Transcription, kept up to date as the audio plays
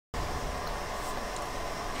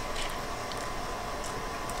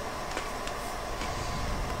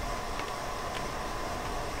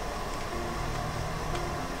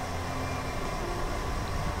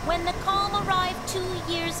2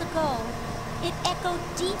 years ago, it echoed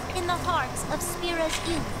deep in the hearts of Spira's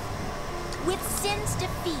youth. With Sin's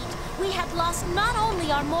defeat, we had lost not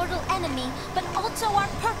only our mortal enemy, but also our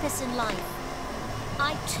purpose in life.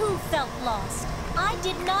 I too felt lost. I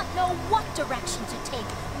did not know what direction to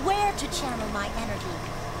take, where to channel my energy.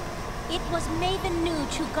 It was Maven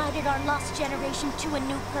Nuge who guided our lost generation to a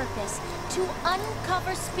new purpose, to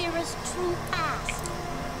uncover Spira's true past.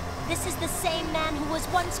 This is the same man who was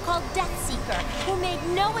once called Deathseeker, who made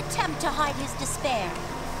no attempt to hide his despair.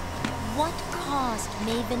 What caused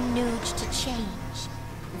Maven Nuge to change?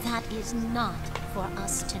 That is not for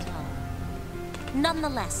us to know.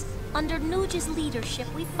 Nonetheless, under Nuge's leadership,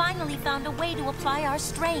 we finally found a way to apply our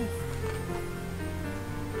strength.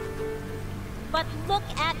 But look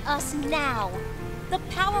at us now. The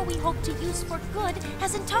power we hope to use for good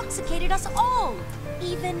has intoxicated us all,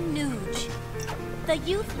 even Nuge. The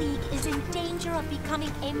Youth League is in danger of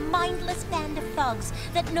becoming a mindless band of thugs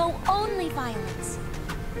that know only violence.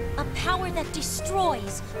 A power that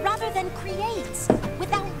destroys rather than creates,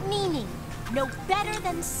 without meaning, no better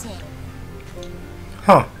than sin.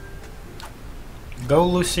 Huh. Go,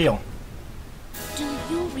 Lucille. Do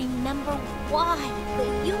you remember why the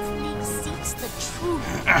Youth League seeks the truth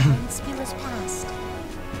in Spira's past?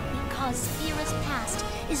 Because Spira's past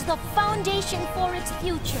is the foundation for its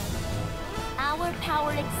future. Our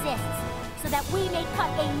power exists so that we may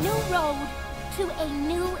cut a new road to a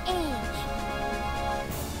new age.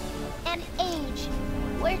 An age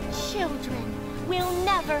where children will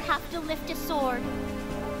never have to lift a sword.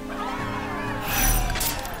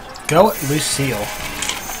 Go, Lucille.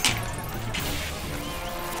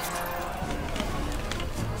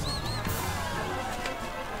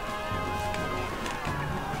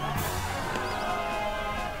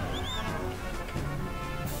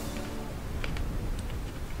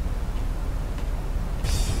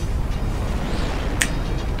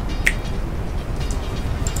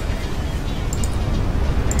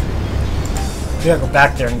 We gotta go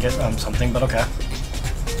back there and get something, but okay.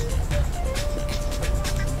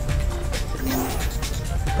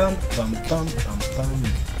 Bum bum bum bum bum.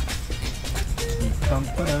 Bum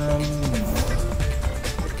ba-dum.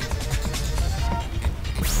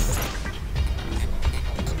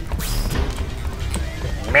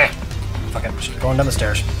 Meh. Fuck it, going down the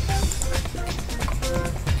stairs.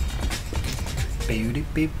 Beep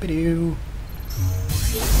beep doo.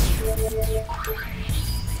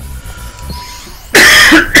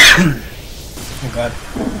 Oh god,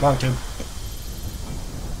 wrong tube.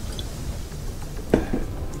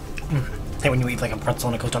 Hey, when you eat like a pretzel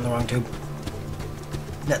and it goes down the wrong tube.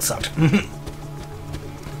 That sucked.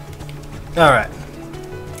 Alright.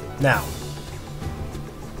 Now.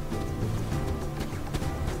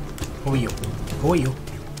 Who are you? Who are you?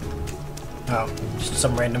 Oh, just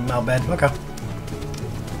some random bed. Okay.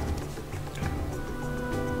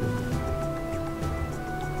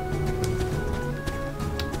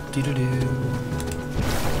 Do-do-do.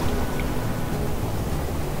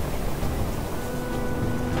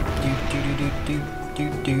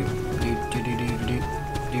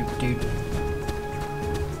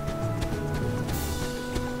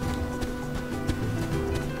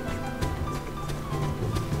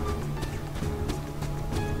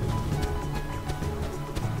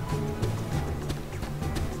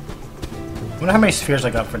 I wonder how many spheres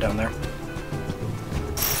I got for down there.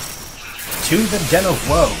 To the Den of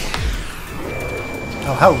Woe.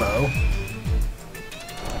 Oh, hello.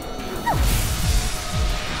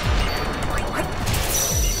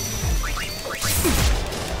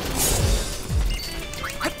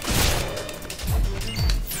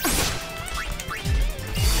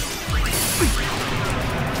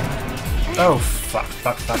 Oh, fuck,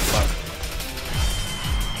 fuck, fuck, fuck.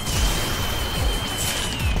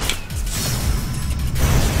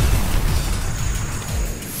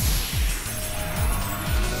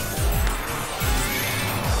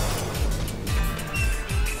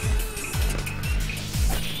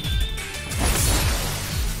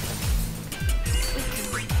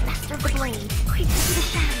 Master of the blade, creep into the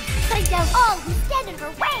shadows, cutting down all who stand in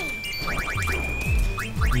her way!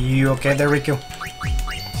 You okay there, Riku?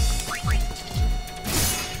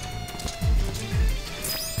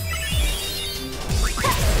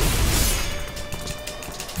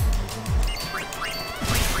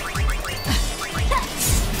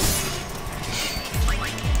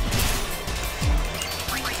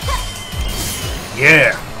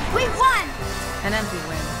 Yeah! We won! An empty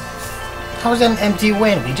win. How was that an empty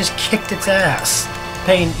win? We just kicked its ass.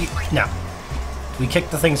 Pain, no. We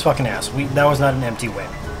kicked the thing's fucking ass. That was not an empty win.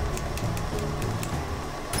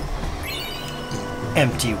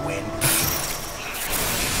 Empty win.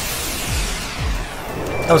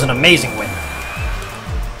 That was an amazing win.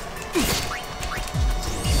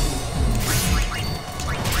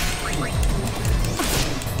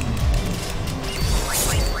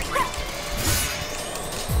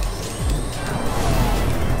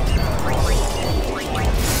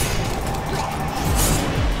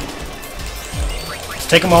 Let's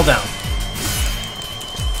take them all down.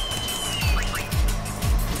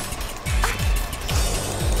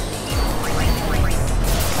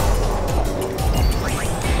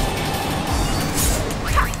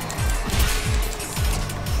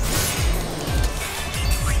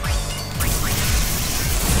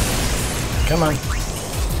 Come on.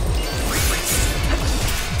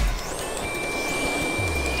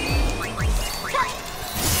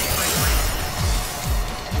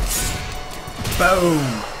 Boom.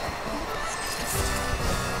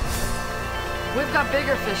 We've got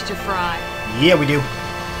bigger fish to fry. Yeah, we do.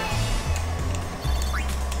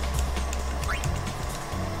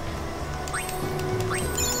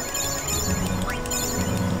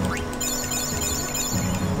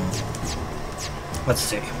 Let's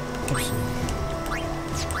see. Oops.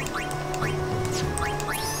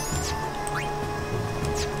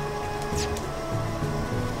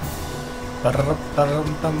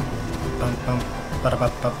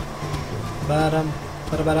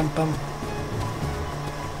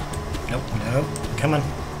 Nope, nope. Come on.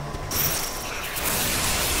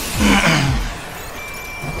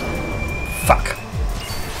 Fuck.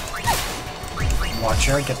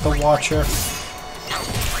 Watcher, get the watcher.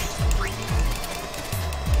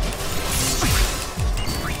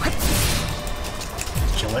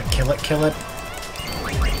 Kill it, kill it, kill it.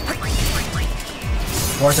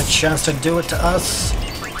 Where's a chance to do it to us?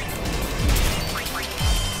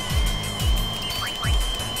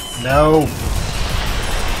 No.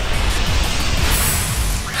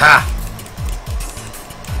 Ha!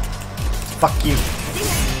 Fuck you.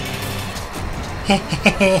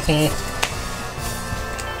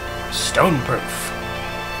 Stoneproof.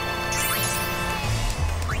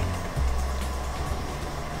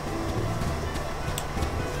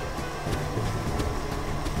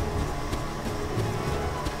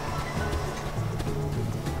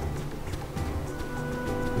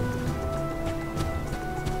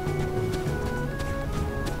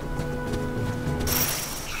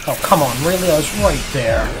 Oh, come on, really? I was right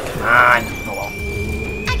there. Come on. Oh, well.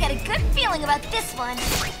 I got a good feeling about this one.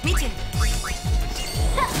 Me too.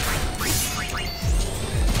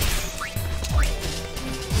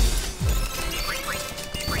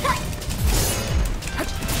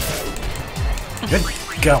 Good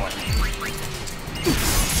going.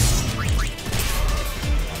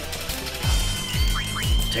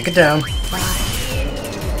 Take it down.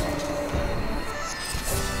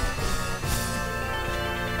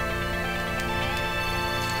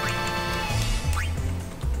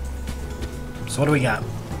 So what do we got?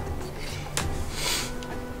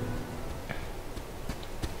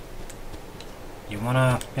 You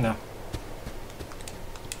wanna, you know...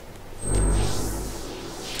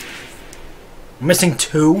 Missing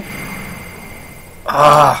 2?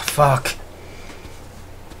 Ah, fuck.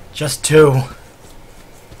 Just 2.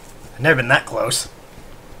 I've never been that close.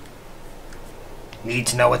 Need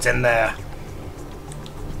to know what's in there.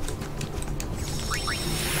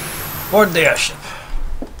 Board the airship.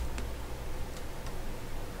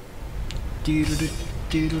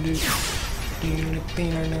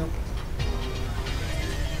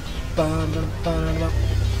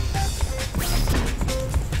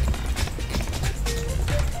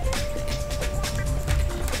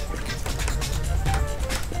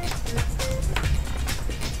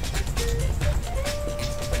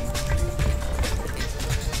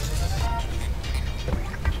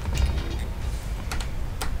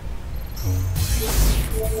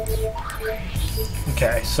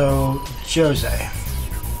 Okay, so Jose.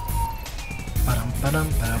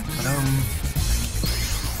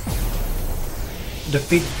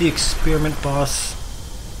 Defeat the experiment boss.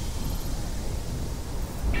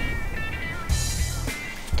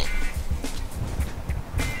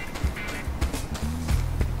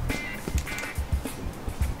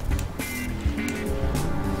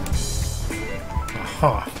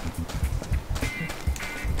 Huh.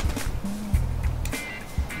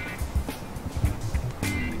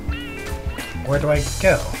 Where do I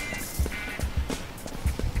go?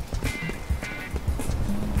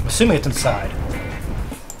 I'm assuming it's inside.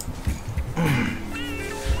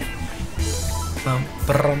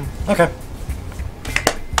 Okay.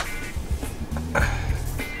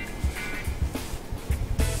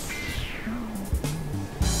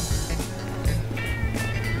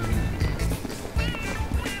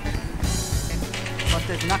 Wat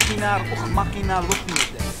is nakina of makina lukt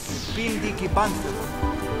niet. pindi kibantu.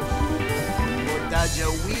 Odaja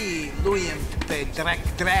we luyem pe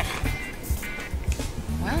drek.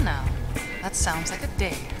 Well now, that sounds like a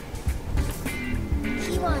day.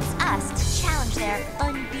 He wants us to challenge their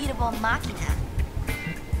unbeatable machina.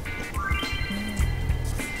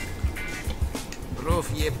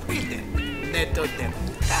 Ruf ye puide, neto dem.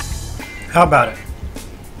 How about it?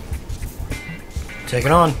 Take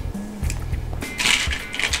it on.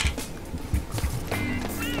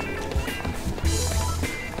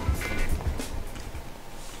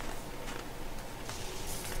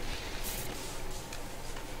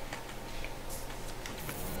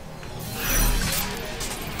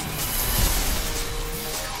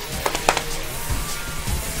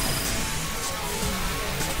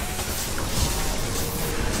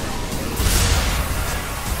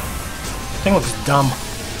 Thing looks dumb.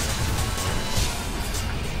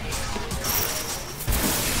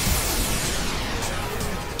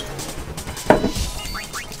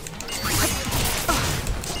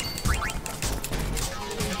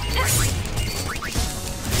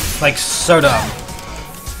 Like so dumb.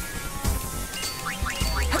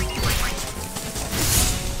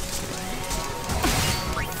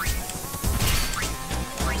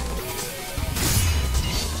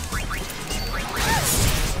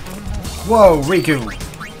 Whoa, Riku!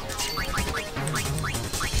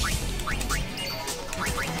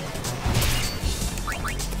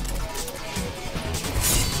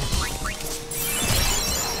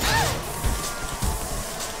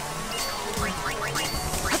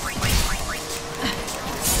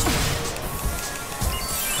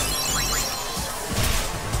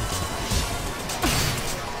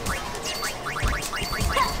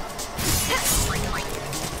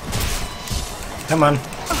 Come on.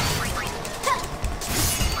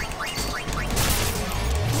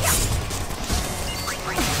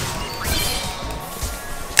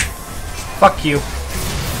 Fuck you.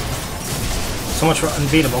 So much for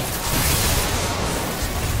unbeatable.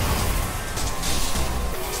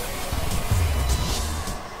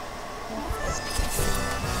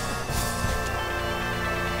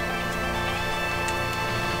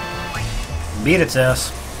 Beat its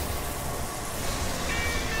ass.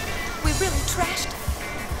 We really trashed.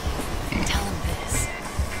 Tell him this.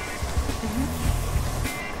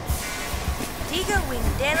 Tiga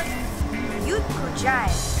Windel, Yut Kujai.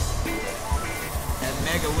 And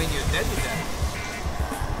mega win your dead to that.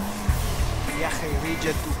 Yahe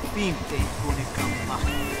rija tu pimte kunikama.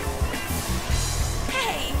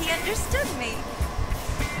 Hey, he understood me.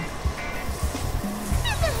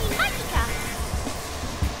 Emily Magica.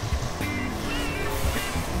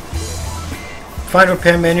 Find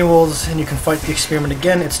repair manuals and you can fight the experiment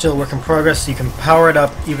again. It's still a work in progress, so you can power it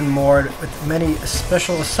up even more with many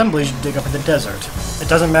special assemblies you dig up in the desert. It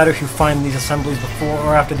doesn't matter if you find these assemblies before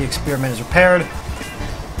or after the experiment is repaired.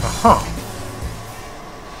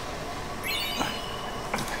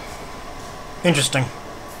 Interesting.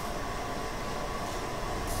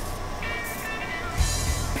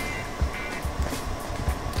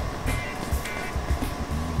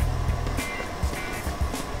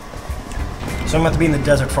 So I'm going to be in the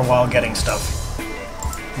desert for a while getting stuff.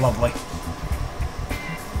 Lovely.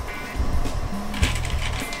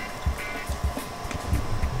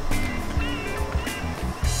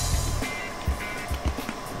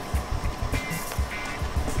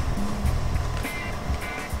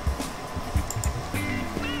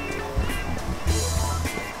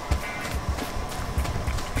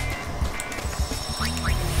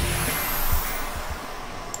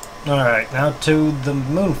 Alright, now to the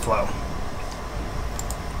Moonflow.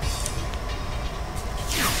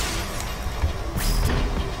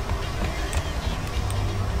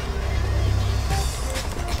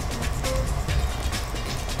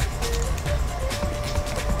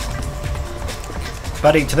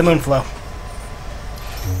 Buddy, to the Moonflow.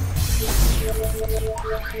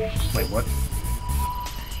 Wait, what?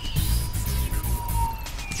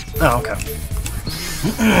 Oh, okay.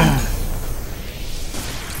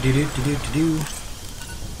 Do.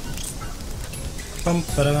 Bum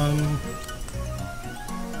ba dum.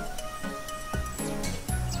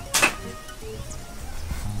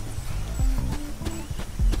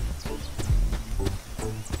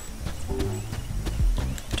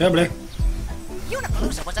 Doubly. Yuna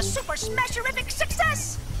was a super smasherific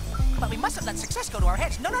success! But we mustn't let success go to our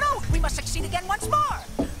heads. No! We must succeed again once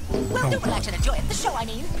more! Well, do relax and enjoy it. The show, I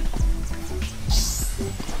mean.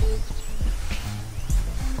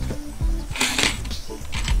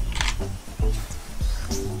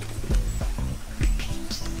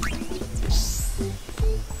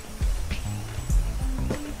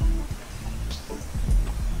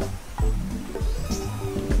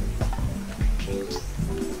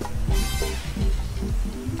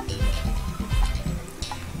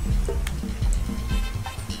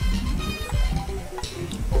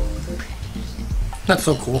 That's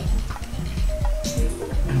so cool.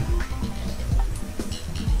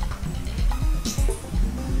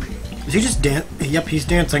 Is he just Yep, he's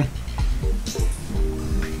dancing.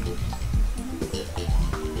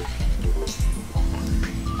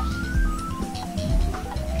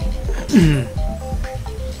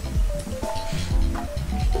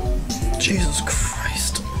 Jesus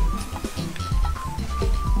Christ.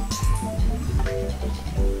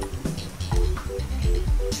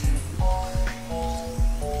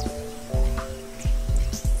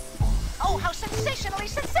 Oh, how sensationally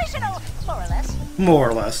sensational! More or less. More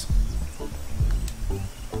or less.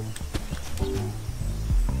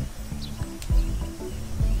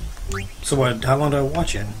 So what, how long do I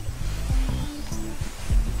watch it?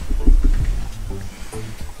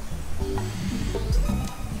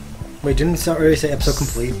 Wait, didn't it already say episode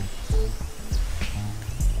complete?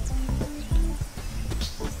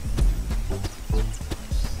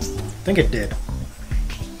 I think it did.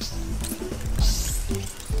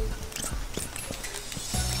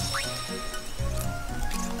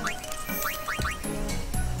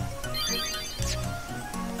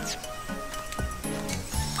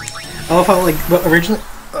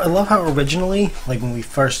 I love how originally, like when we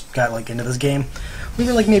first got like into this game, we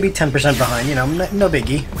were like maybe 10% behind, you know, no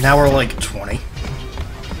biggie. Now we're like 20.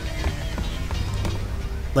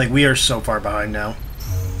 Like we are so far behind now.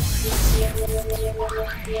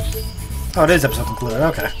 Oh, it is episode concluded,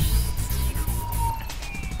 okay.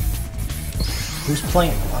 Who's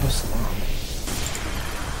playing? A lot of song.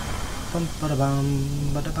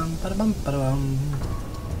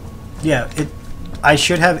 Yeah, I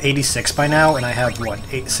should have 86 by now, and I have, what,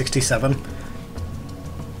 67?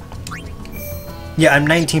 Yeah, I'm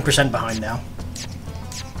 19% behind now.